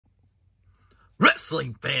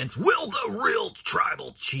Wrestling fans, will the real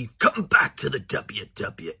tribal chief come back to the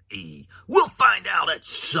WWE? We'll find out at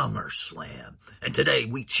SummerSlam. And today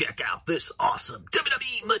we check out this awesome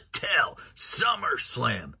WWE Mattel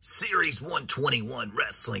SummerSlam Series 121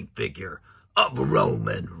 wrestling figure of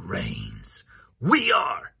Roman Reigns. We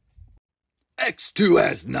are X2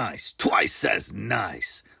 as nice, twice as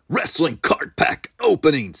nice. Wrestling card pack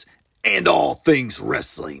openings and all things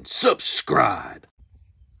wrestling. Subscribe.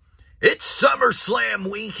 It's SummerSlam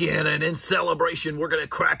weekend, and in celebration, we're going to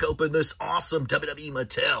crack open this awesome WWE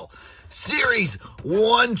Mattel Series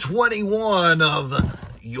 121 of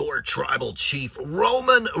your tribal chief,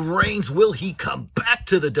 Roman Reigns. Will he come back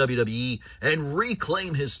to the WWE and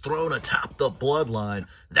reclaim his throne atop the bloodline?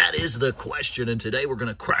 That is the question, and today we're going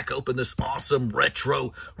to crack open this awesome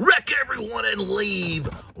retro Wreck Everyone and Leave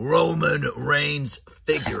Roman Reigns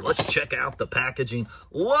figure. Let's check out the packaging.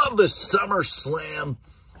 Love the SummerSlam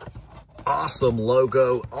awesome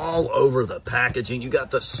logo all over the packaging. You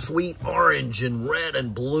got the sweet orange and red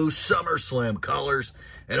and blue SummerSlam colors.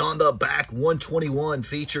 And on the back, 121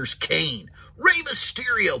 features Kane, Rey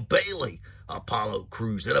Mysterio, Bayley, Apollo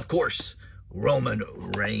Crews, and of course, Roman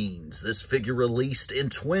Reigns. This figure released in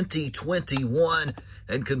 2021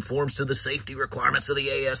 and conforms to the safety requirements of the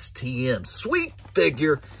ASTM. Sweet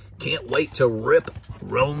figure. Can't wait to rip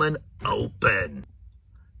Roman open.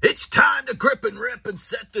 It's time to grip and rip and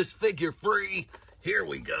set this figure free. Here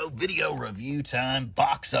we go. Video review time.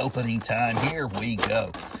 Box opening time. Here we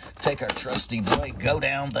go. Take our trusty blade, go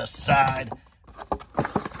down the side,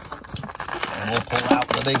 and we'll pull out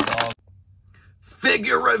the big dog.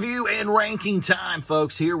 Figure review and ranking time,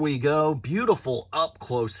 folks. Here we go. Beautiful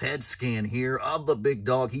up-close head scan here of the big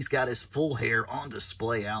dog. He's got his full hair on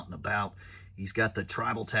display out and about. He's got the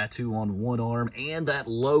tribal tattoo on one arm and that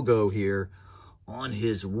logo here on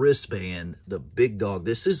his wristband, the big dog.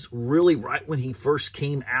 This is really right when he first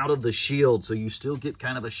came out of the Shield, so you still get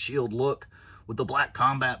kind of a Shield look with the black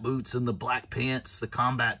combat boots and the black pants, the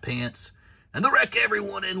combat pants, and the Wreck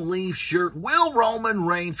Everyone and Leave shirt. Will Roman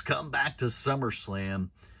Reigns come back to SummerSlam?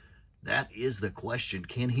 That is the question.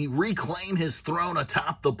 Can he reclaim his throne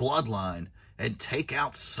atop the bloodline and take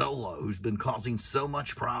out Solo, who's been causing so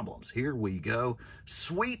much problems? Here we go.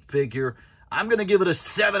 Sweet figure. I'm going to give it a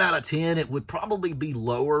 7 out of 10. It would probably be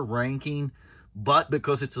lower ranking, but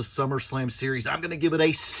because it's a SummerSlam series, I'm going to give it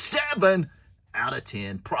a 7 out of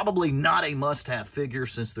 10. Probably not a must-have figure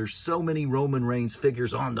since there's so many Roman Reigns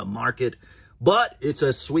figures on the market, but it's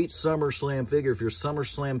a sweet SummerSlam figure. If you're a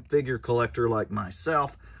SummerSlam figure collector like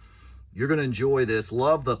myself, you're going to enjoy this.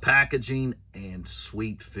 Love the packaging and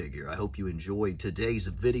sweet figure. I hope you enjoyed today's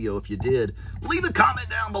video. If you did, leave a comment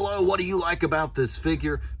down below. What do you like about this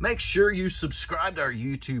figure? Make sure you subscribe to our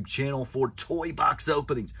YouTube channel for toy box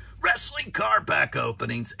openings, wrestling card pack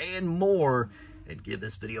openings, and more. And give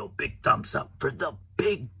this video a big thumbs up for the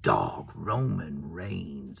big dog, Roman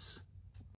Reigns.